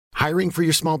Hiring for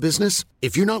your small business?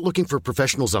 If you're not looking for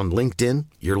professionals on LinkedIn,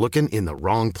 you're looking in the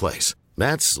wrong place.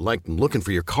 That's like looking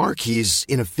for your car keys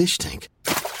in a fish tank.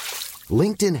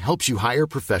 LinkedIn helps you hire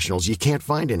professionals you can't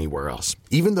find anywhere else,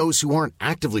 even those who aren't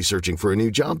actively searching for a new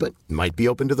job but might be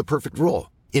open to the perfect role.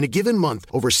 In a given month,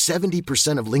 over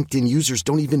 70% of LinkedIn users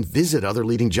don't even visit other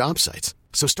leading job sites.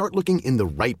 So start looking in the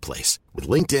right place. With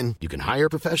LinkedIn, you can hire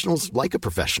professionals like a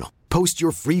professional. Post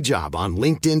your free job on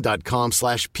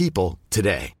linkedin.com/people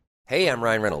today. Hey, I'm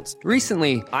Ryan Reynolds.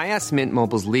 Recently, I asked Mint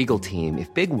Mobile's legal team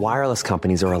if big wireless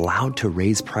companies are allowed to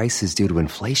raise prices due to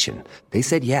inflation. They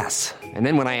said yes. And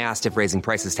then when I asked if raising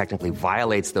prices technically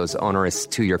violates those onerous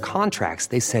two-year contracts,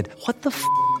 they said, "What the f***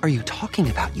 are you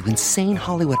talking about, you insane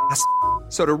Hollywood ass?"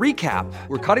 So to recap,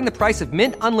 we're cutting the price of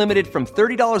Mint Unlimited from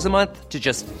 $30 a month to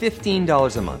just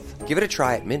 $15 a month. Give it a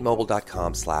try at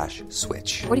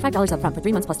mintmobile.com/switch. $45 up front for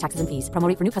 3 months plus taxes and fees. Promo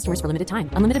rate for new customers for limited time.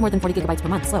 Unlimited more than 40 gigabytes per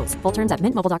month. Slows full terms at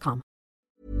mintmobile.com.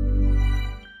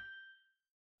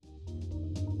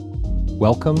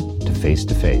 Welcome to Face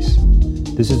to Face.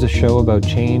 This is a show about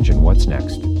change and what's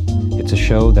next. It's a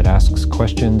show that asks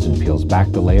questions and peels back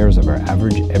the layers of our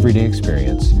average everyday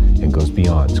experience and goes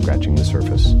beyond scratching the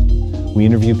surface. We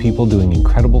interview people doing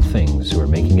incredible things who are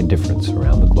making a difference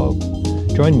around the globe.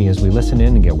 Join me as we listen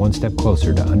in and get one step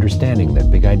closer to understanding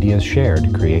that big ideas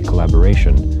shared create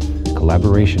collaboration.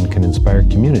 Collaboration can inspire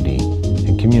community,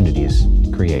 and communities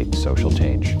create social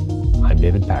change. I'm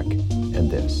David Peck, and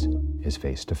this is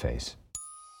Face to Face.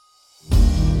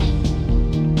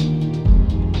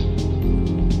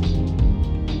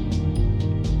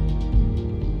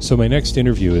 So my next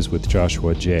interview is with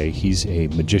Joshua Jay. He's a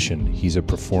magician, he's a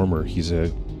performer, he's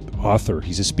an author,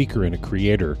 he's a speaker and a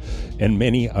creator, and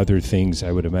many other things,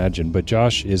 I would imagine. But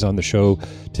Josh is on the show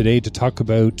today to talk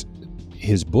about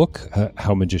his book,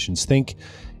 How Magicians Think,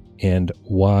 and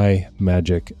Why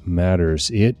Magic Matters.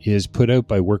 It is put out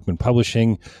by Workman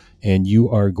Publishing, and you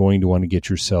are going to want to get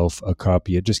yourself a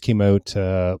copy. It just came out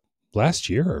last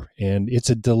year, and it's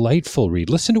a delightful read.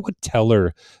 Listen to what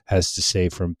Teller has to say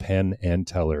from Penn and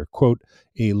Teller. Quote,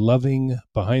 "A loving,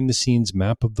 behind-the-scenes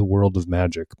map of the world of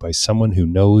magic by someone who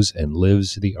knows and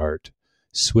lives the art.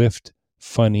 Swift,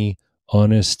 funny,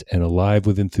 honest, and alive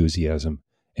with enthusiasm.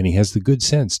 And he has the good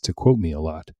sense to quote me a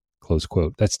lot." Close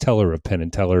quote. That's Teller of Penn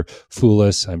and Teller. Fool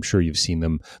us. I'm sure you've seen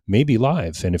them maybe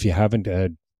live. And if you haven't,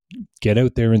 get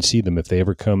out there and see them. If they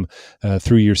ever come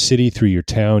through your city, through your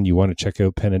town, you want to check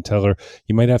out Penn and Teller,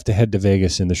 you might have to head to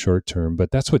Vegas in the short term.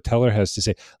 But that's what Teller has to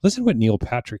say. Listen to what Neil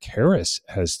Patrick Harris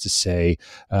has to say.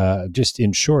 Just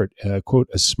in short, quote,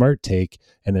 "A smart take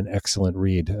and an excellent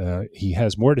read." He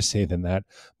has more to say than that,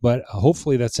 but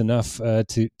hopefully that's enough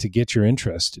to get your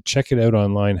interest. Check it out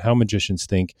online, How Magicians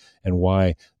Think and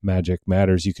Why Magic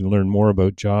Matters. You can learn more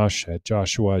about Josh at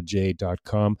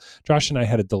joshuaj.com. Josh and I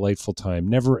had a delightful time.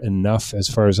 Never enough as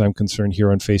far as I'm concerned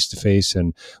here on Face to Face.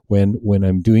 And when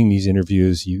I'm doing these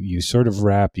interviews, you sort of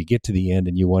wrap, you get to the end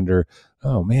and you wonder,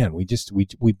 oh man, we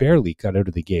barely got out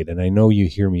of the gate. And I know you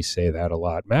hear me say that a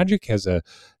lot. Magic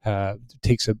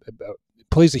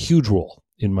plays a huge role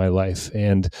in my life,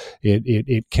 and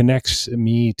it connects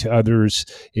me to others.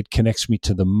 It connects me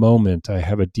to the moment. I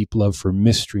have a deep love for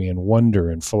mystery and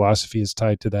wonder, and philosophy is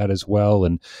tied to that as well.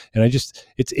 And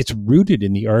it's rooted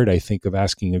in the art, I think, of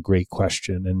asking a great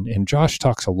question. And Josh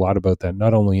talks a lot about that,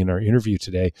 not only in our interview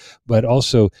today, but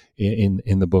also in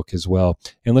the book as well.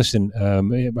 And listen, I'm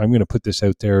going to put this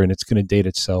out there, and it's going to date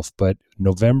itself, but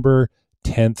November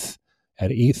 10th, at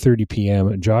 8:30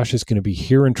 p.m. Josh is going to be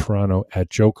here in Toronto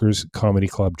at Jokers Comedy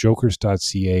Club,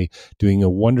 jokers.ca, doing a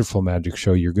wonderful magic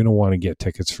show. You're going to want to get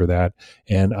tickets for that,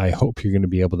 and I hope you're going to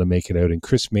be able to make it out. And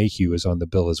Chris Mayhew is on the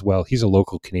bill as well. He's a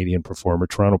local Canadian performer,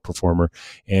 Toronto performer,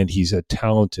 and he's a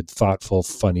talented, thoughtful,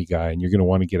 funny guy, and you're going to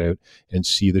want to get out and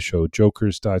see the show,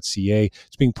 jokers.ca.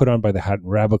 It's being put on by the Hat and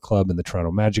Rabbit Club and the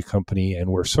Toronto Magic Company, and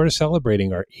we're sort of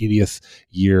celebrating our 80th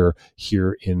year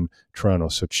here in Toronto.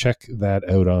 So check that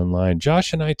out online.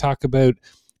 Josh and I talk about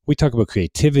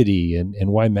creativity and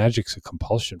why magic's a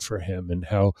compulsion for him, and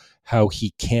how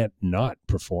he can't not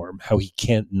perform, how he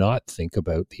can't not think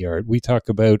about the art. We talk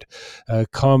about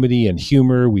comedy and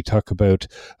humor. We talk about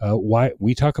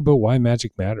why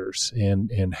magic matters,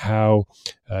 and how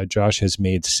Josh has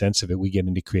made sense of it. We get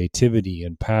into creativity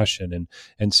and passion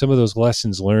and some of those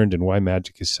lessons learned, and why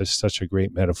magic is such a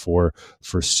great metaphor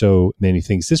for so many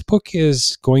things. This book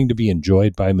is going to be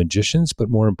enjoyed by magicians, but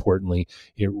more importantly,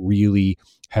 it really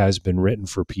has been written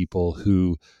for people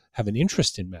who have an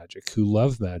interest in magic, who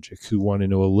love magic, who want to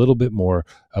know a little bit more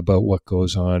about what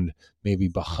goes on maybe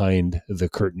behind the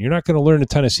curtain. You're not going to learn a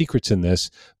ton of secrets in this,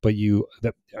 but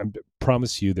I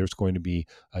promise you there's going to be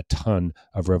a ton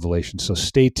of revelation. So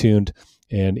stay tuned.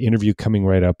 An interview coming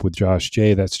right up with Josh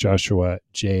J. That's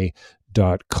joshuaj.com.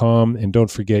 And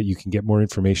don't forget, you can get more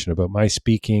information about my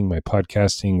speaking, my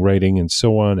podcasting, writing, and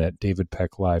so on at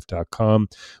davidpecklive.com.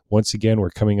 Once again, we're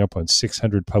coming up on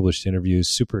 600 published interviews.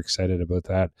 Super excited about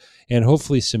that. And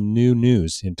hopefully some new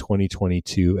news in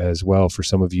 2022 as well. For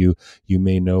some of you, you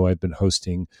may know I've been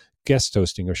guest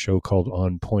hosting a show called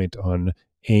On Point on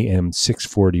AM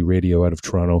 640 radio out of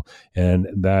Toronto. And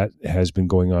that has been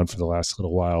going on for the last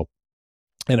little while.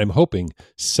 And I'm hoping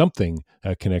something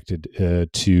connected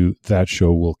to that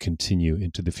show will continue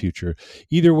into the future.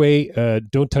 Either way,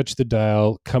 don't touch the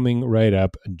dial. Coming right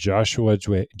up, Joshua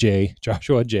J.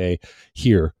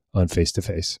 here on Face to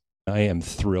Face. I am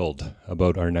thrilled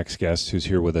about our next guest who's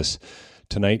here with us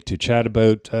tonight to chat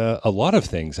about a lot of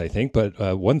things, I think.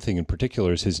 But one thing in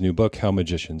particular is his new book, How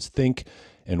Magicians Think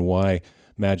and Why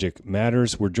Magic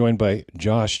Matters. We're joined by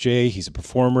Josh J. He's a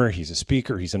performer. He's a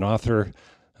speaker. He's an author.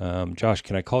 Josh,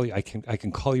 can I call you? I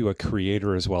can call you a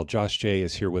creator as well. Josh J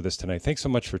is here with us tonight. Thanks so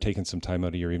much for taking some time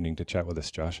out of your evening to chat with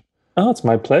us, Josh. Oh, it's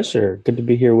my pleasure. Good to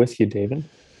be here with you, David.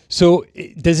 So,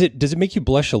 does it make you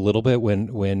blush a little bit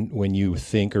when you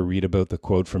think or read about the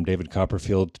quote from David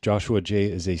Copperfield? Joshua J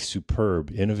is a superb,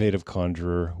 innovative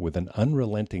conjurer with an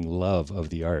unrelenting love of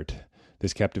the art.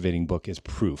 This captivating book is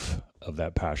proof of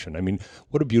that passion. I mean,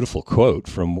 what a beautiful quote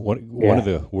from one of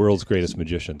the world's greatest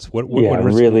magicians.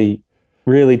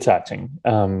 Really touching.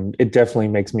 It definitely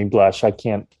makes me blush. I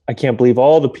can't believe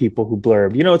all the people who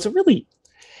blurb. You know, it's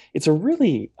a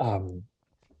really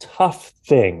tough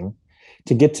thing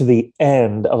to get to the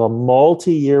end of a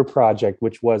multi-year project,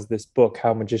 which was this book,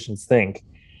 How Magicians Think,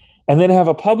 and then have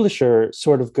a publisher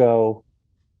sort of go,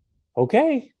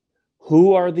 okay,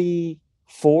 who are the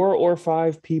 4 or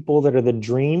 5 people that are the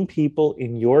dream people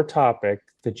in your topic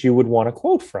that you would want to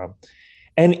quote from?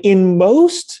 And in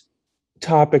most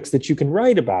topics that you can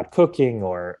write about, cooking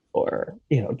or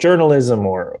journalism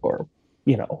or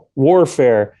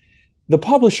warfare, the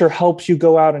publisher helps you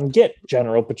go out and get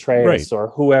General Petraeus or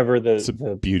whoever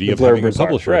the beauty of having a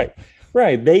publisher.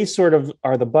 Right. They sort of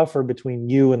are the buffer between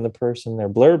you and the person they're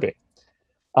blurbing.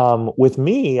 With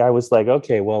me, I was like,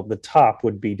 okay, well, the top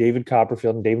would be David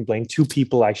Copperfield and David Blaine, 2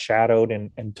 people I shadowed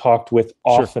and talked with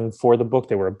often for the book.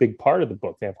 They were a big part of the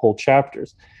book. They have whole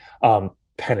chapters.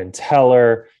 Penn and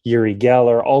Teller, Uri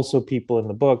Geller, also people in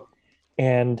the book.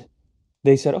 And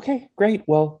they said, okay, great.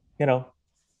 Well,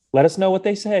 let us know what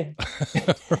they say.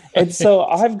 Right. And so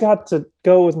I've got to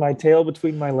go with my tail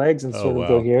between my legs and sort of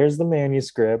go, here's the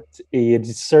manuscript. You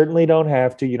certainly don't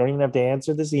have to. You don't even have to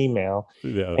answer this email.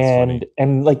 Yeah,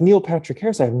 and like Neil Patrick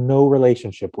Harris, I have no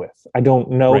relationship with. I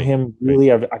don't know him really.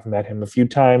 Right. I've met him a few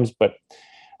times, but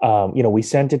we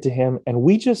sent it to him, and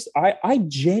I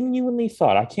genuinely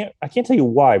thought, I can't tell you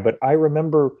why, but I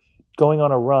remember going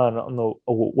on a run on the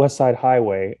West Side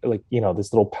Highway,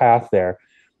 this little path there,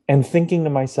 and thinking to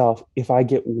myself, if I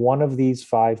get one of these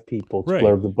 5 people to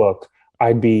blurb the book,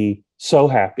 I'd be so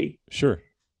happy. Sure.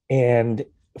 And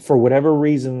for whatever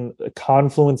reason, a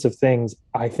confluence of things,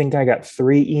 I think I got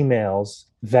 3 emails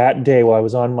that day while I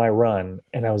was on my run,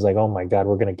 and I was like, oh my God,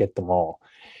 we're going to get them all.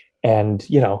 And,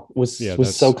 was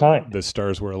so kind. The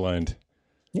stars were aligned.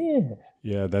 Yeah.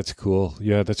 Yeah, that's cool.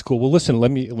 Well, listen, let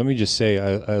me just say,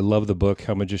 I love the book,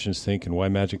 How Magicians Think and Why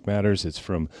Magic Matters. It's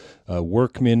from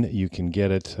Workman. You can get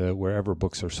it wherever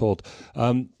books are sold.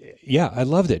 I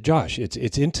loved it, Josh.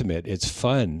 It's intimate. It's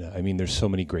fun. I mean, there's so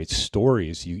many great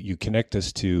stories. You connect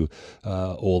us to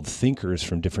old thinkers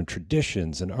from different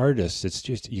traditions and artists. It's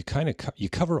just, you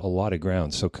cover a lot of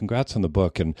ground. So congrats on the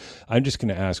book. And I'm just going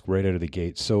to ask right out of the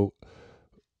gate. So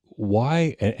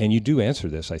why, and you do answer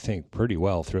this, I think, pretty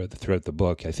well throughout the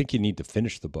book. I think you need to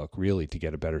finish the book really to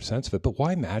get a better sense of it. But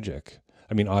why magic?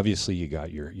 I mean, obviously you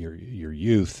got your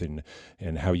youth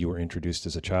and how you were introduced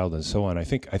as a child and so on. I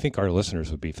think our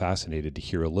listeners would be fascinated to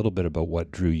hear a little bit about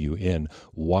what drew you in.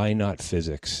 Why not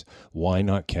physics? Why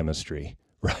not chemistry?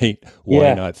 Right?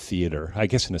 Why not theater? I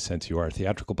guess in a sense you are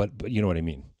theatrical, but you know what I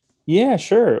mean. Yeah,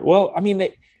 sure. Well, I mean,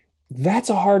 that's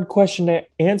a hard question to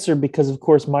answer because, of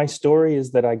course, my story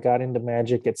is that I got into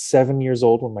magic at 7 years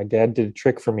old when my dad did a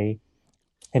trick for me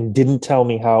and didn't tell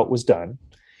me how it was done.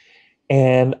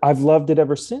 And I've loved it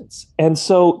ever since. And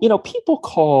so,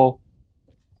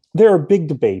 there are big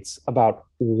debates about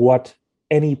what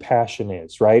any passion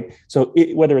is, right? So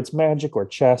whether it's magic or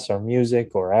chess or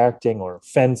music or acting or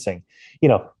fencing,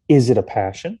 is it a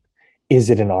passion? Is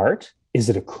it an art? Is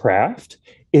it a craft?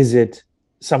 Is it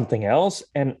something else?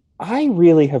 And I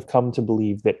really have come to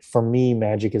believe that for me,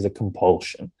 magic is a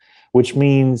compulsion, which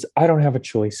means I don't have a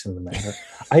choice in the matter.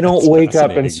 I don't wake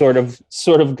up and sort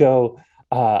of go,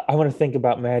 I want to think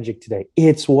about magic today.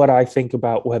 It's what I think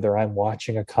about whether I'm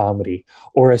watching a comedy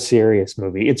or a serious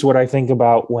movie. It's what I think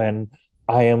about when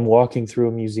I am walking through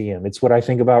a museum. It's what I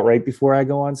think about right before I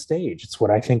go on stage. It's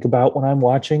what I think about when I'm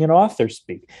watching an author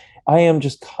speak. I am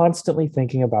just constantly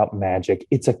thinking about magic.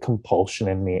 It's a compulsion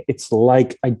in me. It's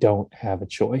like I don't have a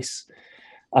choice.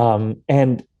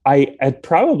 And it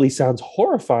probably sounds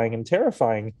horrifying and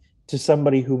terrifying to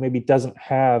somebody who maybe doesn't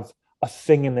have a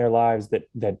thing in their lives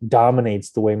that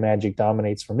dominates the way magic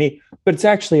dominates for me. But it's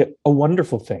actually a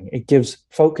wonderful thing. It gives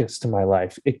focus to my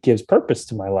life. It gives purpose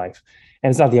to my life. And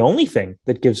it's not the only thing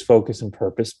that gives focus and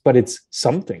purpose, but it's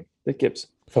something that gives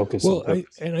focus. Well,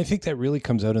 I think that really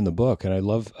comes out in the book, and I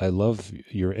love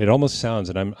your. It almost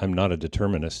sounds, and I'm not a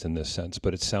determinist in this sense,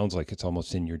 but it sounds like it's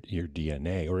almost in your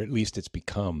DNA, or at least it's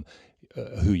become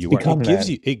who you are.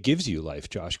 It gives you life,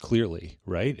 Josh. Clearly,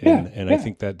 right? And I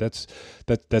think that's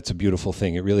a beautiful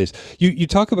thing. It really is. You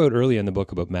talk about early in the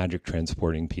book about magic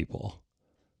transporting people.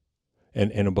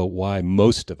 And about why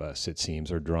most of us, it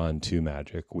seems, are drawn to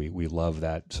magic. We love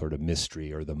that sort of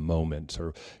mystery or the moment.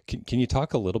 Or can you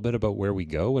talk a little bit about where we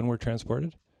go when we're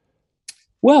transported?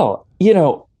 Well,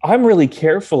 I'm really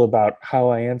careful about how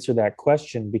I answer that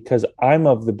question because I'm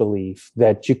of the belief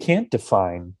that you can't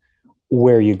define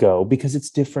where you go because it's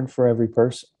different for every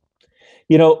person.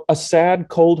 A sad,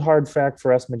 cold, hard fact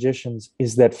for us magicians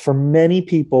is that for many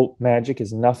people, magic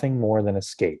is nothing more than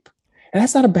escape. And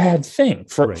that's not a bad thing.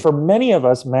 For many of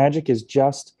us, magic is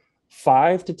just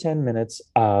 5 to 10 minutes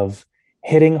of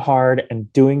hitting hard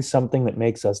and doing something that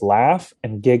makes us laugh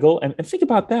and giggle. And think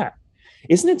about that.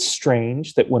 Isn't it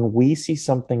strange that when we see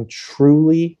something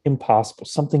truly impossible,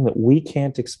 something that we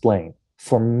can't explain,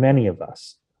 for many of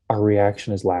us, our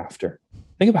reaction is laughter?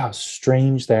 Think about how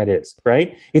strange that is,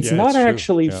 right? It's not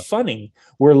actually funny.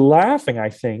 We're laughing, I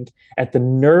think, at the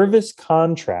nervous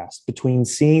contrast between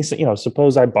seeing,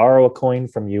 suppose I borrow a coin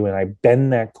from you and I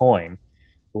bend that coin.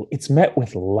 Well, it's met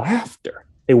with laughter.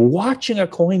 Watching a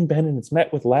coin bend and it's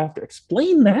met with laughter.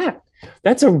 Explain that.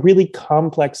 That's a really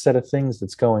complex set of things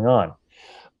that's going on.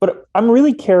 But I'm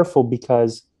really careful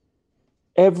because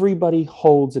everybody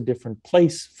holds a different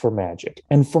place for magic.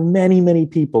 And for many, many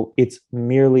people, it's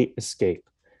merely escape.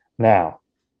 Now,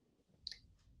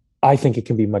 I think it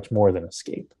can be much more than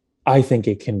escape. I think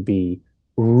it can be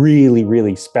really,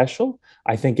 really special.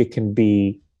 I think it can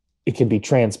be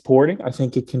transporting. I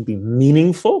think it can be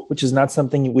meaningful, which is not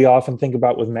something we often think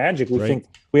about with magic. We think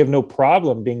we have no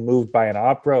problem being moved by an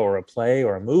opera or a play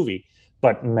or a movie.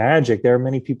 But magic, there are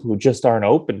many people who just aren't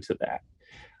open to that.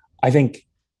 I think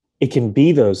it can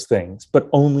be those things, but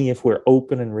only if we're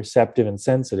open and receptive and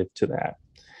sensitive to that.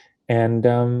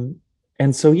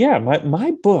 And so,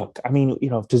 my book,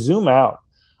 to zoom out,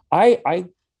 I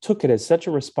took it as such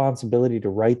a responsibility to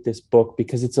write this book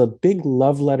because it's a big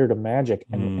love letter to magic.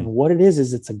 And what it is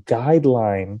it's a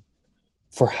guideline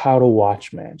for how to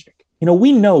watch magic.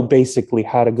 We know basically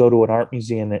how to go to an art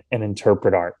museum and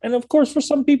interpret art. And of course, for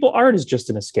some people, art is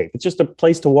just an escape. It's just a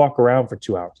place to walk around for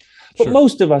 2 hours. But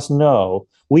most of us know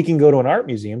we can go to an art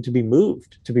museum to be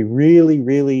moved, to be really,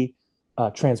 really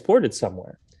transported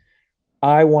somewhere.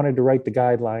 I wanted to write the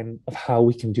guideline of how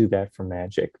we can do that for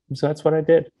magic. So that's what I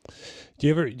did. Do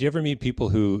you ever meet people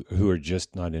who are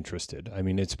just not interested? I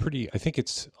mean, I think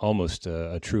it's almost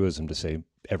a truism to say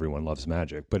everyone loves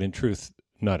magic, but in truth,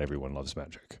 not everyone loves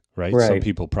magic, right? Some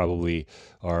people probably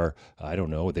are, I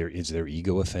don't know, is their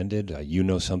ego offended?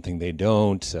 Something they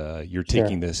don't. You're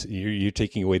taking you're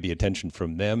taking away the attention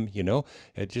from them,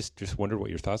 I just wondered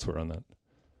what your thoughts were on that.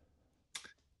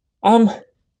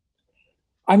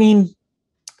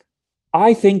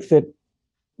 I think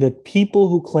that people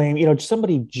who claim,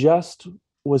 somebody just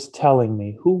was telling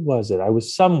me, who was it? I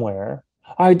was somewhere.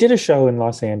 I did a show in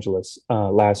Los Angeles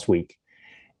last week,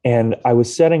 and I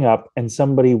was setting up, and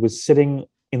somebody was sitting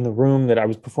in the room that I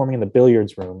was performing in, the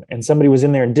billiards room, and somebody was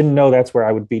in there and didn't know that's where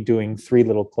I would be doing 3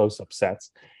 little close-up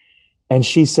sets. And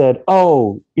she said,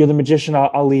 "Oh, you're the magician.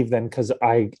 I'll leave then because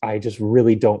I just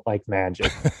really don't like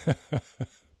magic."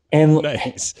 And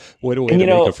nice. What a way to make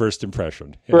a first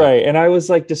impression. Yeah. Right. And I was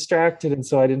distracted. And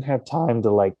so I didn't have time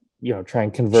to try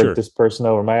and convert this person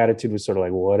over. My attitude was sort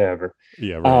of whatever.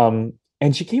 Yeah. Right.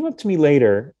 And she came up to me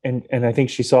later and I think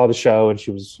she saw the show and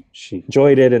she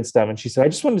enjoyed it and stuff. And she said, "I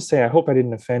just wanted to say, I hope I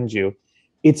didn't offend you.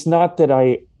 it's not that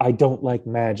I don't like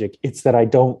magic. It's that I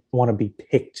don't want to be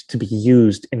picked to be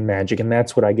used in magic. And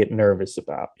that's what I get nervous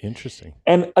about. Interesting.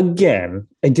 And again,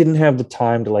 I didn't have the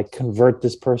time to like convert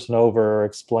this person over or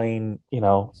explain,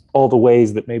 all the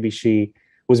ways that maybe she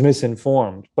was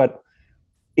misinformed. But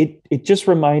it just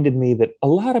reminded me that a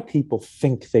lot of people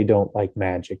think they don't like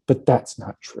magic, but that's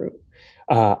not true.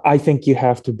 I think you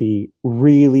have to be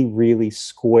really, really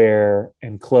square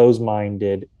and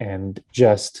close-minded and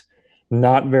just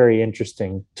not very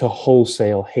interesting to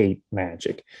wholesale hate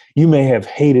magic. You may have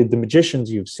hated the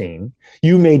magicians you've seen.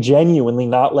 You may genuinely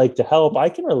not like to help. I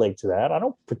can relate to that. I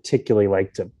don't particularly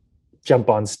like to jump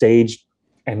on stage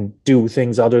and do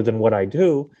things other than what I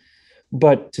do.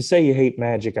 But to say you hate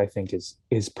magic, I think is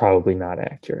probably not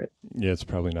accurate. Yeah, it's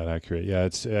probably not accurate. Yeah,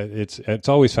 it's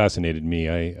always fascinated me.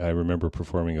 I remember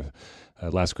performing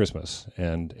last Christmas,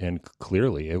 and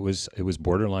clearly it was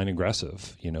borderline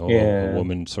aggressive. A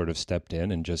woman sort of stepped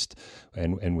in and just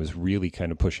and was really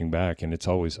kind of pushing back, and it's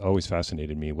always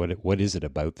fascinated me. What is it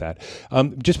about that?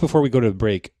 Just before we go to the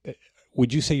break,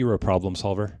 would you say you're a problem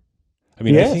solver? I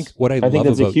mean, yes. I think what I think love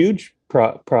that's about a huge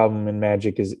problem in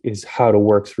magic is how to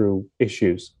work through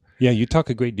issues. Yeah, you talk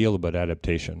a great deal about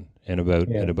adaptation and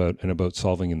about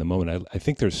solving in the moment. I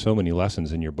think there's so many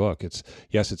lessons in your book. It's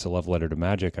a love letter to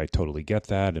magic. I totally get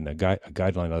that, and a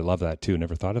guideline. I love that too.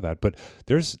 Never thought of that, but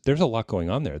there's a lot going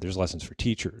on there. There's lessons for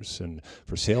teachers and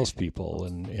for salespeople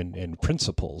and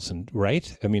principals, and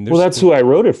right. I mean, that's who I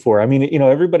wrote it for. I mean,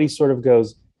 everybody sort of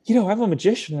goes, I'm a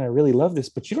magician and I really love this,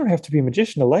 but you don't have to be a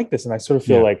magician to like this. And I sort of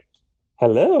feel like,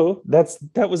 hello,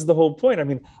 that was the whole point. I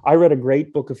mean, I read a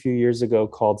great book a few years ago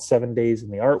called 7 Days in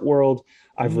the Art World.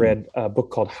 I've read a book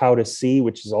called How to See,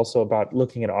 which is also about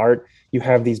looking at art. You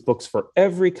have these books for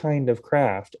every kind of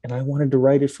craft, and I wanted to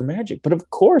write it for magic. But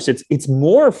of course, it's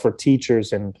more for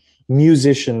teachers and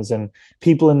musicians and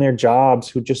people in their jobs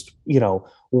who just,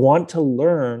 want to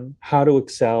learn how to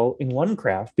excel in one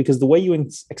craft, because the way you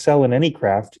excel in any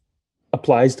craft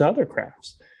applies to other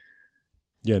crafts.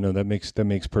 Yeah, no, that makes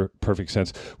perfect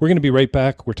sense. We're going to be right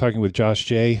back. We're talking with Josh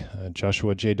Jay,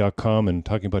 joshuaj.com, and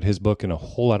talking about his book and a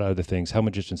whole lot of other things, how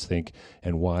magicians think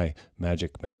and why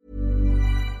magic.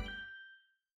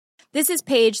 This is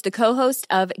Paige, the co-host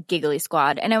of Giggly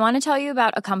Squad, and I want to tell you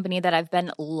about a company that I've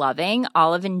been loving,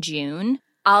 Olive & June.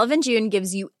 Olive & June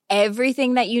gives you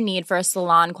everything that you need for a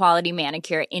salon-quality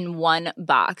manicure in one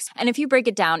box. And if you break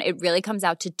it down, it really comes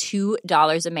out to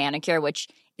 $2 a manicure, which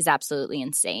is absolutely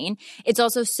insane. It's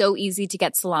also so easy to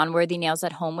get salon-worthy nails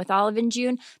at home with Olive &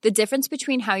 June. The difference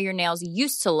between how your nails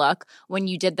used to look when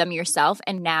you did them yourself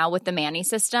and now with the Mani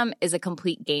system is a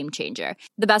complete game changer.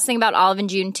 The best thing about Olive &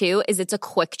 June, too, is it's a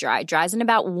quick dry. Dries in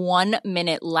about 1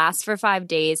 minute, lasts for 5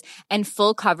 days, and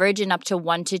full coverage in up to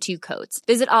 1 to 2 coats.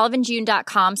 Visit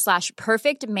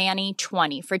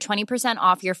oliveandjune.com/perfectmani20 for 20%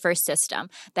 off your first system.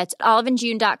 That's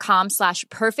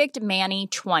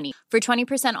oliveandjune.com/perfectmani20 for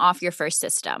 20% off your first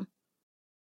system.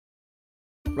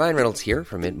 Ryan Reynolds here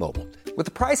from Mint Mobile. With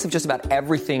the price of just about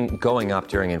everything going up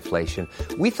during inflation,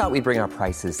 we thought we'd bring our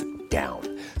prices down.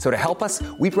 So to help us,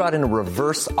 we brought in a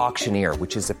reverse auctioneer,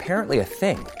 which is apparently a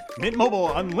thing. Mint Mobile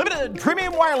Unlimited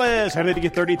Premium Wireless. How to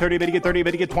get 30, 30, bit to get 30,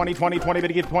 bit to get 20, 20, 20, bit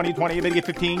to get 20, 20, bit to get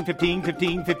 15, 15,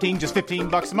 15, 15, just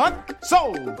 $15 a month?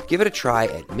 Sold! Give it a try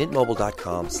at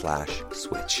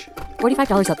mintmobile.com/switch.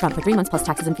 $45 up front for 3 months plus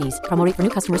taxes and fees. Promo rate for new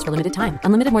customers for limited time.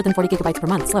 Unlimited more than 40 gigabytes per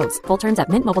month. Slows full terms at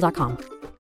mintmobile.com.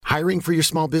 Hiring for your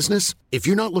small business? If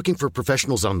you're not looking for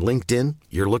professionals on LinkedIn,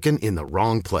 you're looking in the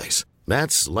wrong place.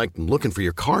 That's like looking for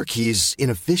your car keys in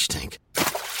a fish tank.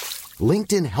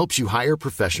 LinkedIn helps you hire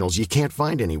professionals you can't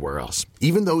find anywhere else,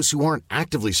 even those who aren't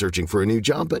actively searching for a new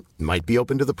job but might be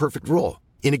open to the perfect role.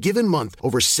 In a given month,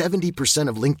 over 70%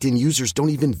 of LinkedIn users don't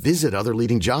even visit other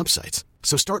leading job sites.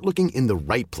 So start looking in the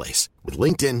right place. With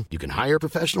LinkedIn, you can hire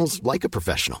professionals like a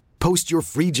professional. Post your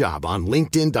free job on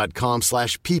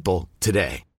linkedin.com/people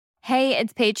today. Hey,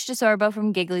 it's Paige DeSorbo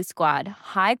from Giggly Squad.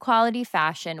 High quality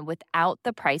fashion without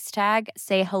the price tag.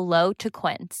 Say hello to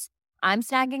Quince. I'm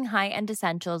snagging high-end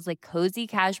essentials like cozy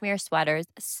cashmere sweaters,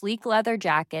 sleek leather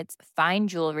jackets, fine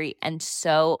jewelry, and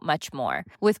so much more.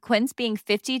 With Quince being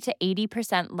 50 to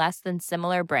 80% less than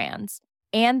similar brands.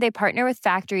 And they partner with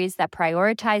factories that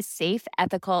prioritize safe,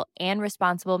 ethical, and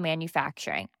responsible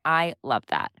manufacturing. I love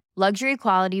that. Luxury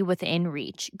quality within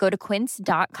reach. Go to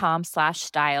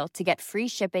quince.com/style to get free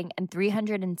shipping and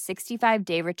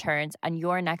 365-day returns on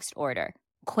your next order.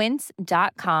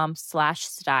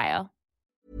 Quince.com/style.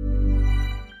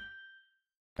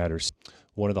 Matters.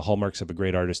 One of the hallmarks of a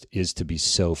great artist is to be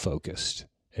so focused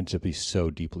and to be so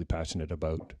deeply passionate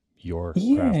about your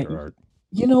craft or art.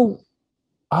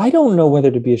 I don't know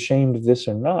whether to be ashamed of this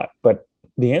or not, but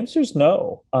The answer is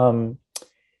no.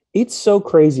 It's so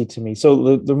crazy to me.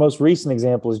 So the most recent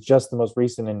example is just the most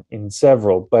recent in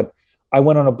several, but I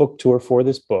went on a book tour for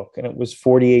this book, and it was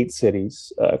 48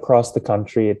 cities across the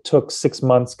country. It took 6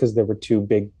 months because there were two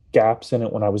big gaps in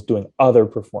it when I was doing other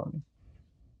performing.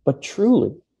 But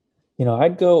truly,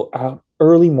 I'd go out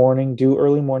early morning, do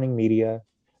early morning media,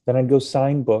 then I'd go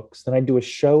sign books, then I'd do a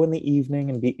show in the evening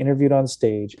and be interviewed on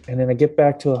stage, and then I get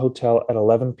back to a hotel at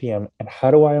 11 p.m. And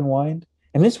how do I unwind?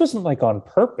 And this wasn't like on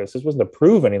purpose. This wasn't to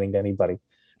prove anything to anybody.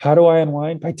 How do I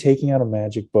unwind? By taking out a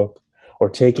magic book or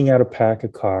taking out a pack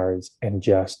of cards and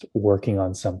just working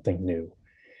on something new.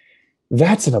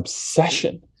 That's an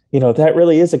obsession. That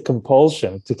really is a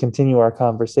compulsion to continue our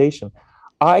conversation.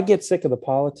 I get sick of the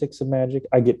politics of magic.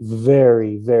 I get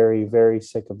very, very, very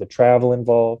sick of the travel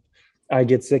involved. I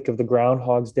get sick of the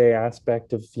Groundhog's Day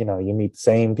aspect of, you meet the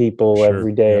same people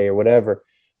every day or whatever.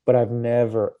 But I've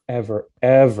never, ever,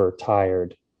 ever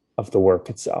tired of the work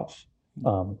itself.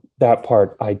 That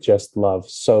part I just love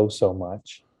so, so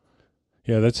much.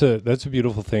 Yeah, that's a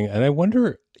beautiful thing. And I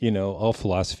wonder, all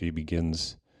philosophy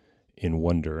begins in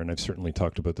wonder. And I've certainly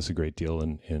talked about this a great deal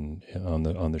on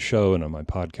the show and on my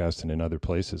podcast and in other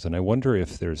places. And I wonder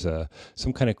if there's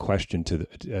some kind of question to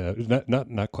the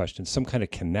not question, some kind of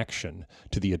connection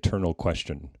to the eternal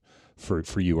question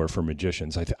for you or for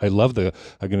magicians. I love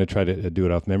I'm going to try to do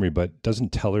it off memory, but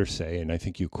doesn't Teller say, and I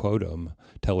think you quote him,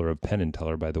 Teller of Penn and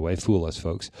Teller, by the way, fool us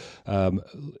folks,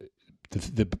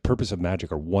 the purpose of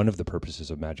magic, or one of the purposes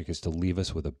of magic, is to leave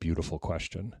us with a beautiful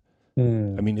question. I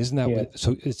mean, isn't that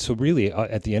so really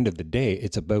at the end of the day,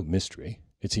 it's about mystery,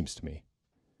 it seems to me.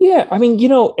 Yeah, I mean,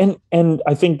 and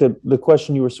I think that the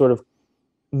question you were sort of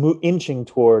inching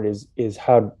toward is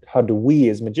how do we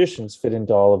as magicians fit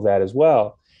into all of that as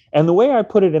well? And the way I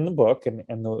put it in the book, and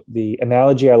the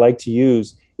analogy I like to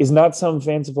use, is not some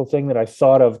fanciful thing that I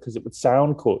thought of because it would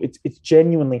sound cool. It's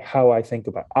genuinely how I think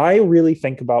about it. I really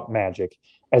think about magic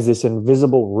as this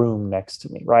invisible room next to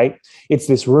me, right? It's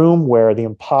this room where the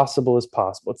impossible is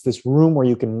possible. It's this room where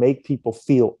you can make people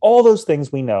feel all those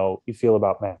things we know you feel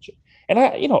about magic. And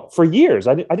for years,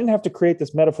 I didn't have to create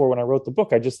this metaphor when I wrote the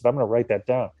book. I just said, I'm going to write that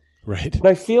down. Right. But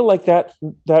I feel like that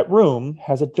room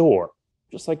has a door,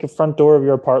 just like a front door of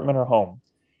your apartment or home.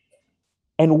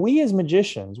 And we as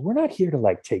magicians, we're not here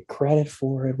to take credit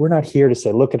for it. We're not here to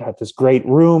say, look at this great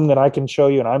room that I can show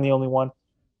you and I'm the only one.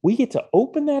 We get to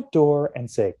open that door and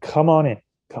say, come on in,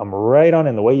 come right on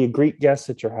in, the way you greet guests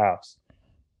at your house.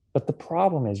 But the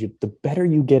problem is, the better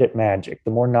you get at magic,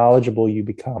 the more knowledgeable you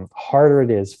become, the harder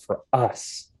it is for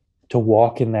us to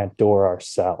walk in that door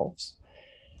ourselves.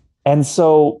 And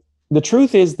so the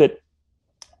truth is that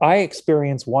I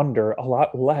experience wonder a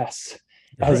lot less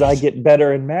as I get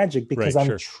better in magic, because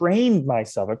I've trained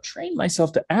myself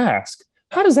to ask,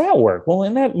 how does that work? Well,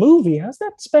 in that movie, how's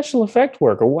that special effect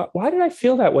work? Or why did I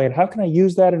feel that way? And how can I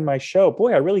use that in my show?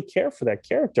 Boy, I really care for that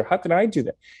character. How can I do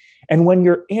that? And when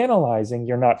you're analyzing,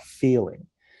 you're not feeling.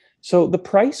 So the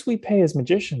price we pay as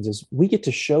magicians is we get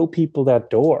to show people that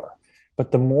door.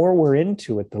 But the more we're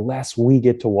into it, the less we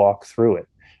get to walk through it,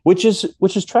 which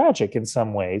is tragic in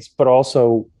some ways, but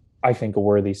also, I think, a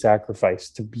worthy sacrifice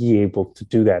to be able to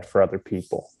do that for other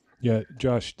people. Yeah,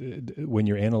 Josh, when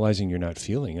you're analyzing, you're not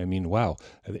feeling. I mean, wow,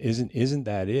 isn't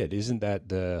that it? Isn't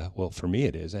that well, for me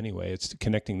it is anyway. It's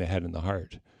connecting the head and the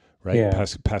heart, right? Yeah.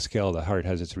 Pascal, the heart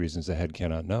has its reasons the head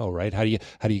cannot know, right? How do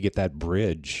you get that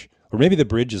bridge? Or maybe the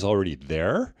bridge is already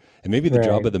there, and maybe the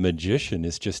job of the magician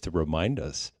is just to remind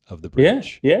us of the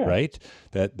bridge, right?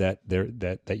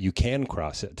 That you can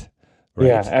cross it. Right?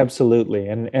 Yeah, absolutely.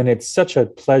 And it's such a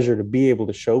pleasure to be able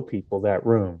to show people that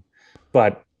room.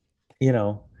 But,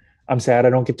 I'm sad I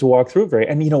don't get to walk through it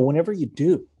and whenever you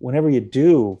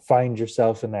do find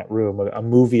yourself in that room, a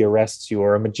movie arrests you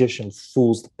or a magician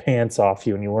fools the pants off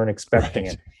you and you weren't expecting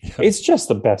it. Yeah. It's just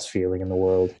the best feeling in the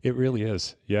world. It really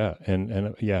is. Yeah.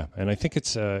 And I think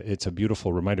it's a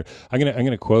beautiful reminder. I'm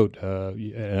going to quote,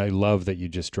 and I love that you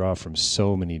just draw from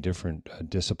so many different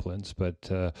disciplines, but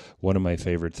one of my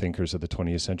favorite thinkers of the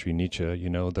 20th century, Nietzsche,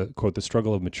 the quote, "The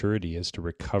struggle of maturity is to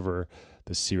recover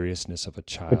the seriousness of a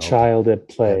child." A child at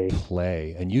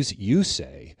play. And you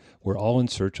say we're all in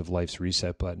search of life's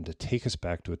reset button to take us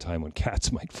back to a time when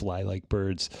cats might fly like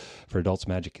birds. For adults,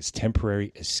 magic is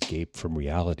temporary escape from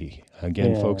reality.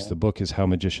 Again, folks, the book is How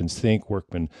Magicians Think,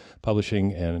 Workman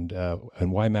Publishing, and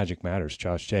Why Magic Matters.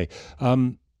 Josh Jay.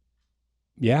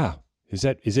 Is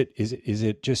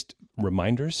it just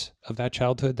reminders of that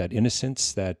childhood, that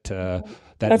innocence,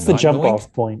 that's the jump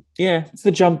off point. Yeah, it's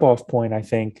the jump off point, I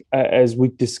think. As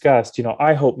we've discussed,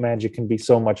 I hope magic can be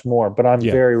so much more, but I'm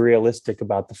very realistic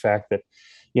about the fact that,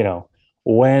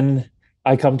 when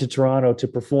I come to Toronto to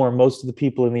perform. Most of the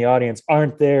people in the audience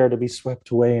aren't there to be swept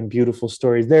away in beautiful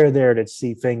stories. They're there to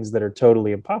see things that are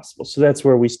totally impossible. So that's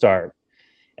where we start.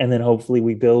 And then hopefully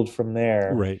we build from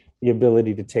there Right. the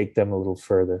ability to take them a little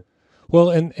further. Well,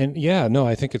 and yeah, no,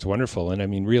 I think it's wonderful. And I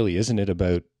mean, really, isn't it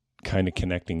about kind of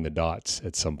connecting the dots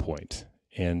at some point?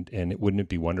 And wouldn't it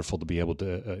be wonderful to be able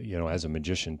to, as a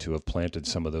magician, to have planted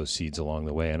some of those seeds along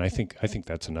the way? And I think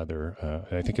that's another.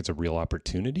 I think it's a real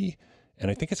opportunity, and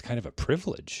I think it's kind of a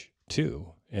privilege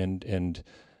too. And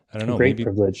I don't know, Great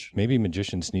privilege. Maybe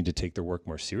magicians need to take their work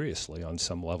more seriously on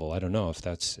some level. I don't know if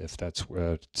that's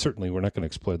certainly we're not going to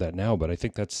explore that now, but I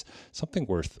think that's something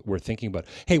worth thinking about.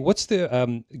 Hey, what's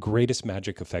the greatest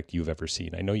magic effect you've ever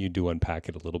seen? I know you do unpack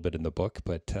it a little bit in the book,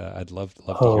 but I'd love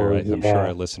to hear. I'm sure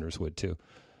our listeners would too.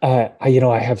 I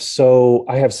have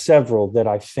several that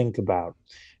I think about,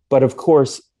 but of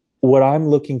course, what I'm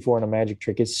looking for in a magic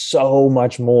trick is so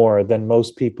much more than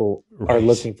most people are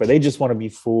looking for. They just want to be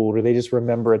fooled, or they just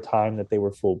remember a time that they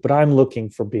were fooled. But I'm looking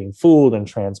for being fooled and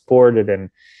transported. And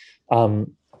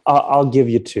I'll give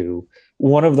you two.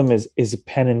 One of them is a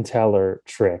Penn and Teller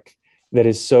trick that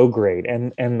is so great.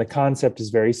 And the concept is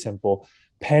very simple.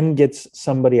 Penn gets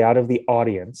somebody out of the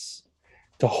audience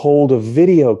to hold a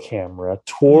video camera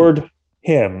toward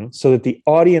him so that the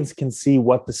audience can see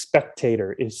what the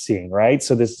spectator is seeing, right?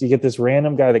 So you get this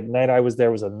random guy. The night I was there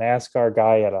was a NASCAR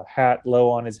guy, had a hat low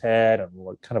on his head and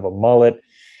kind of a mullet,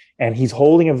 and he's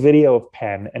holding a video of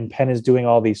Penn, and Penn is doing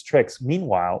all these tricks.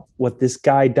 Meanwhile, what this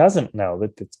guy doesn't know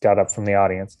that's got up from the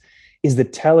audience is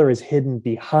that Teller is hidden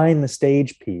behind the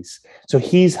stage piece. So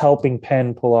he's helping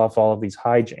Penn pull off all of these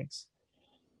hijinks.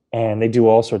 And they do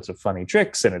all sorts of funny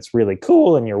tricks, and it's really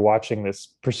cool. And you're watching this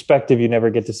perspective you never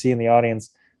get to see in the audience.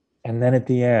 And then at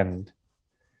the end,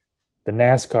 the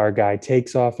NASCAR guy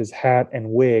takes off his hat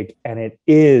and wig, and it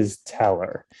is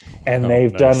Teller. And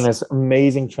they've done this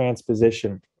amazing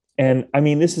transposition. And I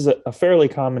mean, this is a fairly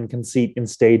common conceit in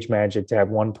stage magic, to have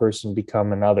one person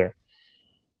become another.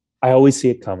 I always see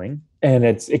it coming, and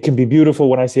it can be beautiful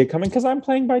when I see it coming, because I'm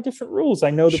playing by different rules. I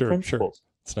know the principles.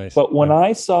 Sure. It's nice. But when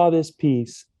I saw this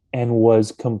piece and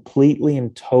was completely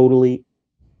and totally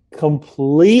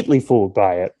fooled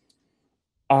by it,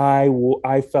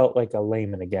 I felt like a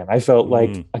layman again. I felt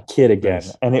like a kid again.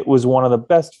 Nice. And it was one of the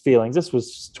best feelings. This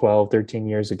was 12, 13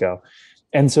 years ago.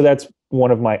 And so that's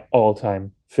one of my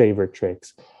all-time favorite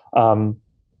tricks. And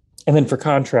then for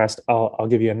contrast, I'll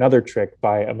give you another trick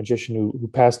by a magician who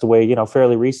passed away,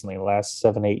 fairly recently, the last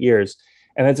 7-8 years.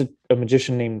 And that's a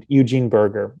magician named Eugene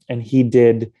Berger. And he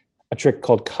did a trick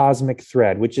called Cosmic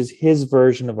Thread, which is his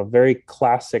version of a very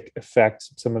classic effect.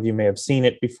 Some of you may have seen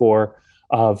it before,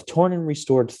 of torn and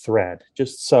restored thread,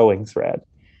 just sewing thread.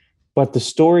 But the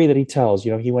story that he tells,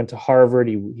 he went to Harvard,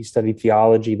 he studied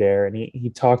theology there, and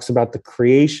he talks about the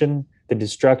creation, the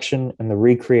destruction, and the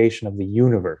recreation of the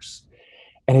universe.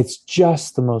 And it's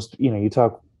just the most,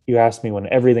 you asked me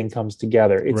when everything comes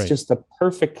together. It's just the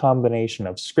perfect combination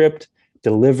of script,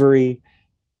 delivery,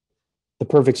 the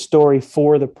perfect story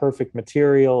for the perfect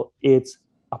material. It's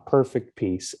a perfect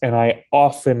piece. And I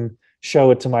often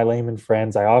show it to my layman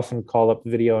friends. I often call up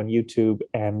video on YouTube,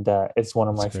 and it's one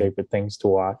of my favorite things to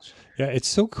watch. Yeah, it's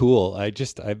so cool. I'm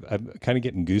kind of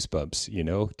getting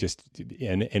goosebumps, just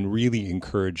and really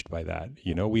encouraged by that.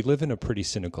 We live in a pretty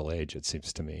cynical age, it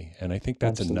seems to me. And I think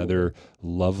that's another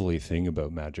lovely thing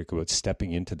about magic, about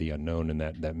stepping into the unknown and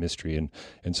that mystery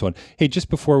and so on. Hey, just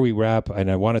before we wrap,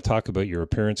 and I want to talk about your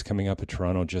appearance coming up at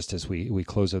Toronto just as we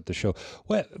close out the show.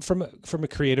 Well, from a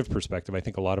creative perspective, I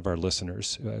think a lot of our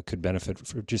listeners could benefit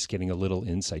from just getting a little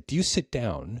insight. Do you sit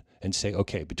down and say,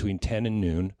 okay, between 10 and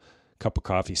noon, cup of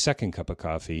coffee, second cup of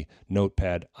coffee,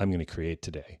 notepad, I'm going to create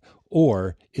today?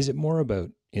 Or is it more about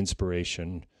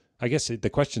inspiration? I guess the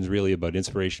question is really about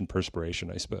inspiration,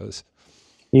 perspiration, I suppose.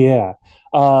 Yeah.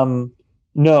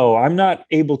 No, I'm not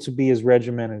able to be as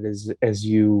regimented as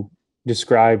you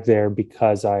described there,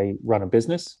 because I run a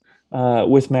business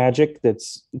with magic that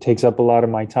takes up a lot of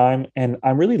my time. And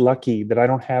I'm really lucky that I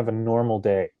don't have a normal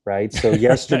day, right? So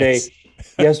yesterday, Nice.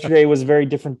 Yesterday was a very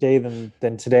different day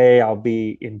than today. I'll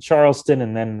be in Charleston.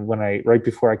 And then right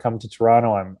before I come to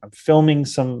Toronto, I'm filming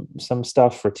some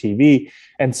stuff for TV.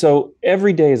 And so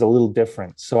every day is a little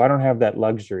different. So I don't have that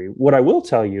luxury. What I will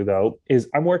tell you though, is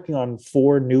I'm working on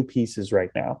 4 new pieces right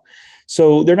now.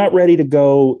 So they're not ready to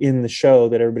go in the show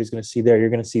that everybody's going to see there. You're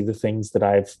going to see the things that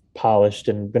I've polished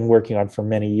and been working on for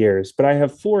many years. But I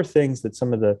have 4 things that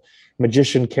some of the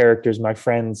magician characters, my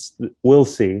friends, will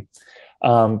see,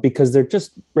 because they're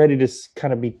just ready to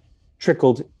kind of be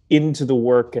trickled into the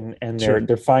work, and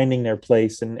they're finding their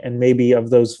place. And maybe of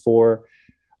those 4,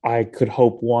 I could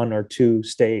hope 1 or 2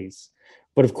 stays.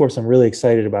 But of course, I'm really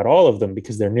excited about all of them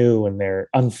because they're new and they're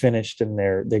unfinished and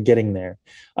they're getting there.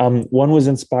 One was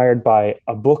inspired by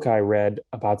a book I read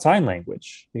about sign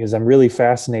language because I'm really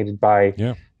fascinated by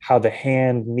how the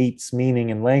hand meets meaning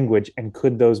in language, and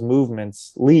could those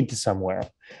movements lead to somewhere.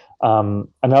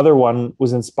 Another one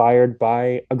was inspired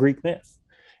by a Greek myth.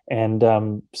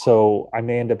 And so I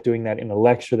may end up doing that in a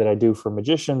lecture that I do for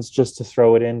magicians, just to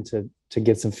throw it in to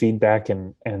get some feedback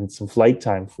and some flight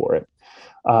time for it.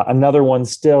 Another one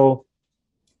still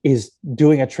is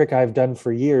doing a trick I've done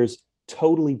for years,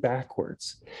 totally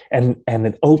backwards. And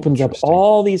it opens up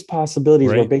all these possibilities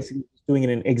where basically doing it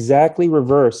in exactly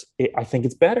reverse. I think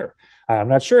it's better. I'm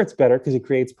not sure it's better because it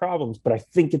creates problems, but I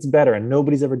think it's better, and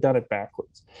nobody's ever done it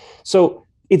backwards. So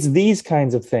it's these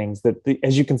kinds of things that,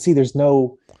 as you can see, there's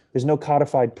no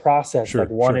codified process.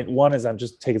 One is I'm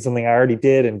just taking something I already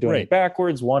did and doing it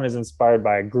backwards. One is inspired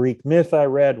by a Greek myth I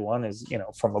read. One is,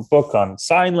 from a book on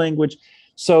sign language.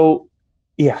 So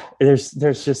yeah, there's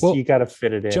just, you got to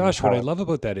fit it in. Josh, what I love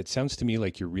about that, it sounds to me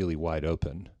like you're really wide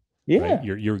open. Yeah. Right?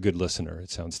 You're a good listener.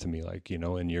 It sounds to me like,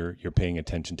 and you're paying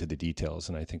attention to the details.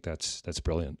 And I think that's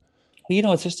brilliant.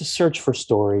 It's just a search for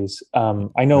stories.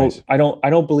 I know I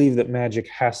don't believe that magic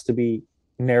has to be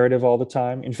narrative all the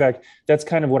time. In fact, that's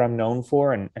kind of what I'm known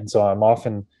for. And so I'm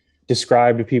often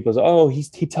described to people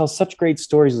as, he tells such great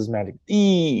stories with magic.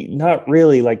 Not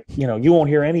really. Like, you won't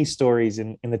hear any stories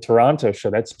in the Toronto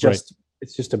show. That's just,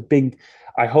 it's just a big,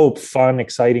 I hope, fun,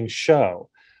 exciting show.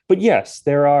 But yes,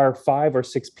 there are 5 or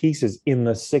 6 pieces in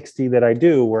the 60 that I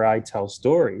do where I tell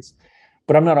stories.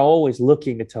 But I'm not always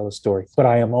looking to tell a story, but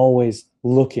I am always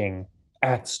looking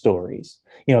at stories.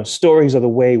 Stories are the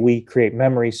way we create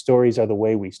memories. Stories are the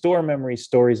way we store memories.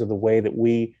 Stories are the way that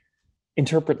we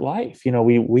interpret life.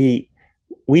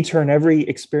 We turn every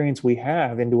experience we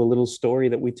have into a little story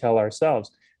that we tell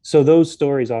ourselves. So those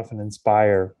stories often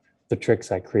inspire the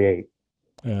tricks I create.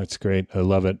 That's great. I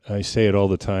love it. I say it all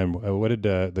the time. What did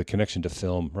the connection to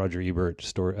film? Roger Ebert,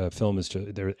 film is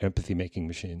just, they're empathy making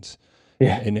machines.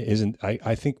 Yeah. And it isn't,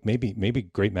 I think maybe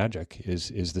great magic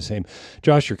is the same.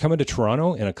 Josh, you're coming to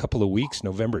Toronto in a couple of weeks,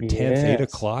 November 10th, 8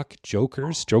 o'clock,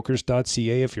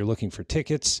 jokers.ca if you're looking for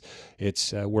tickets.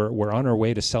 It's we're on our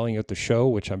way to selling out the show,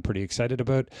 which I'm pretty excited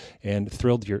about, and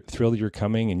thrilled you're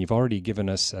coming. And you've already given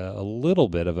us a little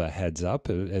bit of a heads up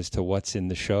as to what's in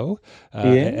the show.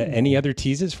 Any other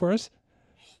teases for us?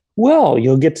 Well,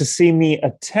 you'll get to see me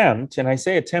attempt, and I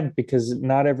say attempt because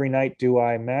not every night do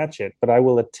I match it, but I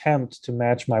will attempt to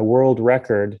match my world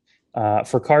record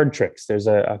for card tricks. There's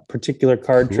a particular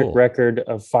card trick record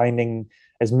of finding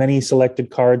as many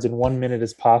selected cards in 1 minute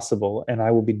as possible, and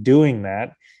I will be doing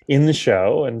that in the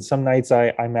show. And some nights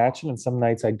I match it, and some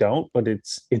nights I don't, but it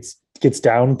gets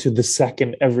down to the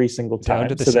second every single time. Down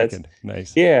to the second.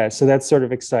 Nice. Yeah, so that's sort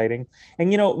of exciting. And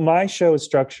my show is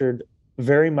structured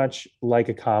very much like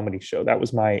a comedy show. That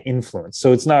was my influence.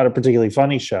 So it's not a particularly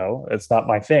funny show. It's not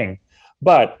my thing.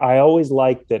 But I always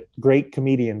liked that great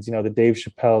comedians, the Dave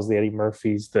Chappelle's, the Eddie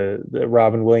Murphys, the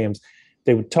Robin Williams,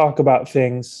 they would talk about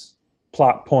things,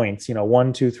 plot points,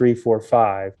 1, 2, 3, 4,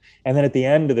 5. And then at the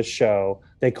end of the show,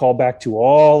 they call back to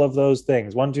all of those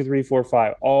things, 1, 2, 3, 4,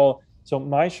 5, all. So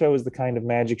my show is the kind of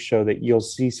magic show that you'll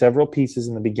see several pieces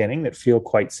in the beginning that feel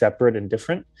quite separate and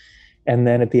different. And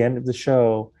then at the end of the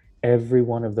show, every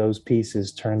one of those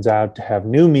pieces turns out to have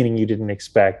new meaning you didn't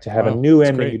expect, to have a new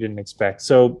ending you didn't expect.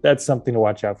 So that's something to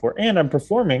watch out for. And I'm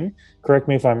performing, correct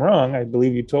me if I'm wrong, I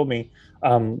believe you told me,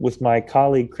 with my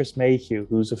colleague Chris Mayhew,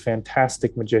 who's a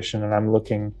fantastic magician, and I'm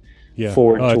looking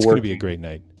forward to it's working. Going to be a great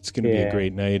night. It's going to be a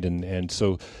great night. And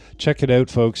so check it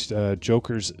out, folks,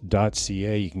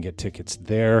 jokers.ca. You can get tickets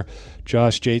there.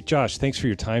 Josh, thanks for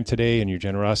your time today and your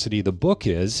generosity. The book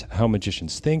is How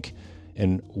Magicians Think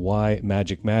and Why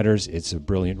Magic Matters. It's a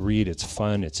brilliant read. It's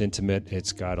fun. It's intimate.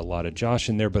 It's got a lot of Josh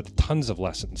in there, but tons of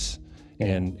lessons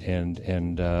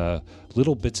and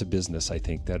little bits of business, I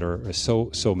think, that are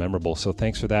so memorable. So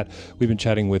thanks for that. We've been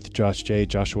chatting with Josh J,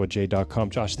 joshuaj.com.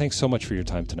 Josh, thanks so much for your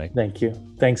time tonight. Thank you.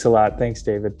 Thanks a lot. Thanks,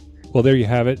 David. Well, there you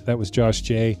have it. That was Josh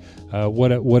J.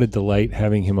 What a delight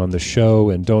having him on the show.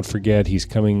 And don't forget, he's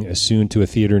coming soon to a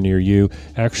theater near you.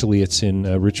 Actually, it's in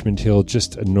Richmond Hill,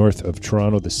 just north of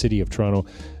Toronto, the city of Toronto.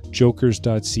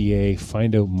 Jokers.ca.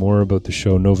 Find out more about the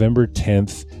show. November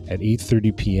 10th at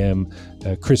 8:30 p.m.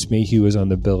 Chris Mayhew is on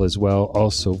the bill as well.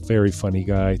 Also, very funny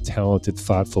guy, talented,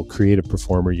 thoughtful, creative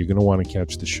performer. You're going to want to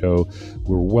catch the show.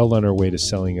 We're well on our way to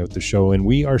selling out the show, and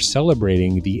we are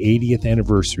celebrating the 80th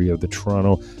anniversary of the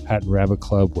Toronto Hat and Rabbit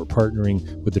Club. We're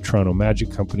partnering with the Toronto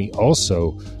Magic Company,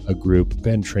 also a group,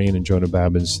 Ben Train and Jonah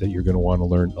Babbins, that you're going to want to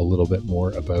learn a little bit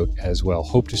more about as well.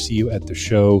 Hope to see you at the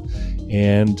show,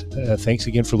 and thanks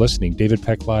again for listening.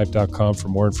 DavidPeckLive.com for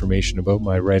more information about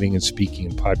my writing and speaking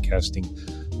and podcasting.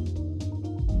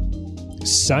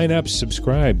 Sign up,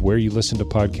 subscribe where you listen to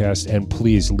podcasts, and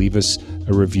please leave us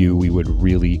a review. We would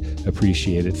really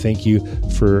appreciate it. Thank you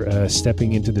for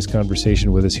stepping into this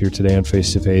conversation with us here today on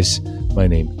Face to Face. My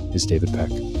name is David Peck.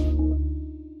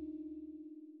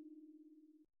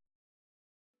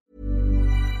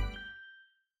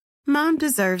 Mom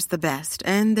deserves the best,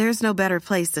 and there's no better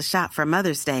place to shop for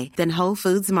Mother's Day than Whole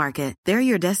Foods Market. They're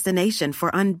your destination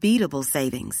for unbeatable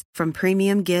savings, from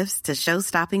premium gifts to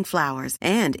show-stopping flowers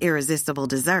and irresistible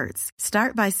desserts.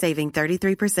 Start by saving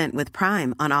 33% with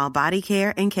Prime on all body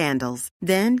care and candles.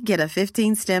 Then get a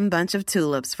 15-stem bunch of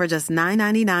tulips for just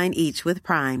 $9.99 each with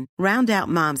Prime. Round out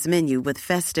Mom's menu with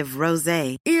festive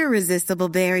rosé, irresistible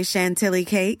berry chantilly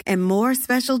cake, and more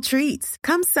special treats.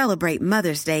 Come celebrate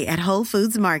Mother's Day at Whole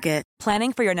Foods Market.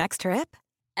 Planning for your next trip?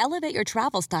 Elevate your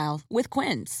travel style with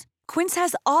Quince. Quince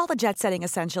has all the jet-setting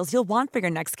essentials you'll want for your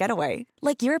next getaway,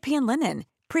 like European linen,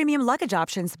 premium luggage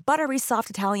options, buttery soft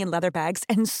Italian leather bags,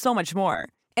 and so much more.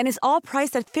 And is all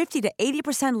priced at 50 to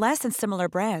 80% less than similar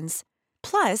brands.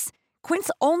 Plus,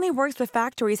 Quince only works with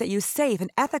factories that use safe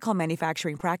and ethical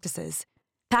manufacturing practices.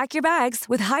 Pack your bags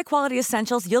with high-quality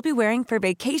essentials you'll be wearing for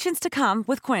vacations to come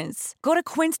with Quince. Go to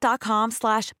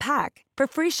quince.com/pack for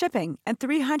free shipping and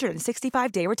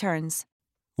 365-day returns.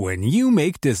 When you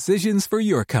make decisions for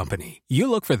your company, you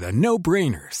look for the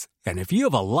no-brainers. And if you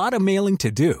have a lot of mailing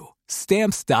to do,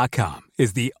 Stamps.com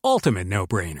is the ultimate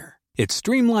no-brainer. It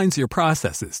streamlines your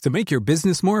processes to make your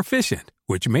business more efficient,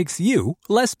 which makes you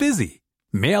less busy.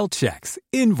 Mail checks,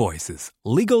 invoices,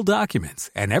 legal documents,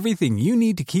 and everything you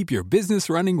need to keep your business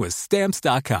running with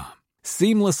Stamps.com.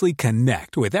 Seamlessly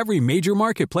connect with every major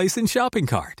marketplace and shopping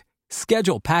cart.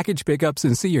 Schedule package pickups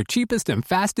and see your cheapest and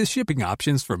fastest shipping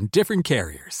options from different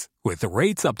carriers, with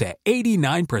rates up to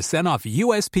 89% off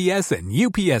USPS and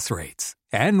UPS rates.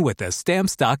 And with the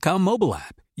Stamps.com mobile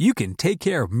app, you can take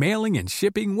care of mailing and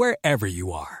shipping wherever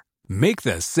you are. Make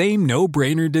the same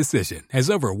no-brainer decision as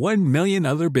over 1 million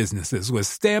other businesses with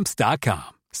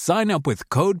Stamps.com. Sign up with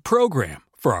code PROGRAM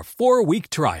for a 4-week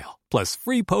trial, plus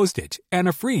free postage and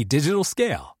a free digital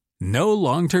scale. No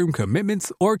long-term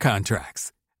commitments or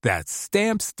contracts. That's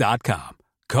Stamps.com.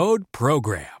 Code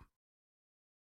PROGRAM.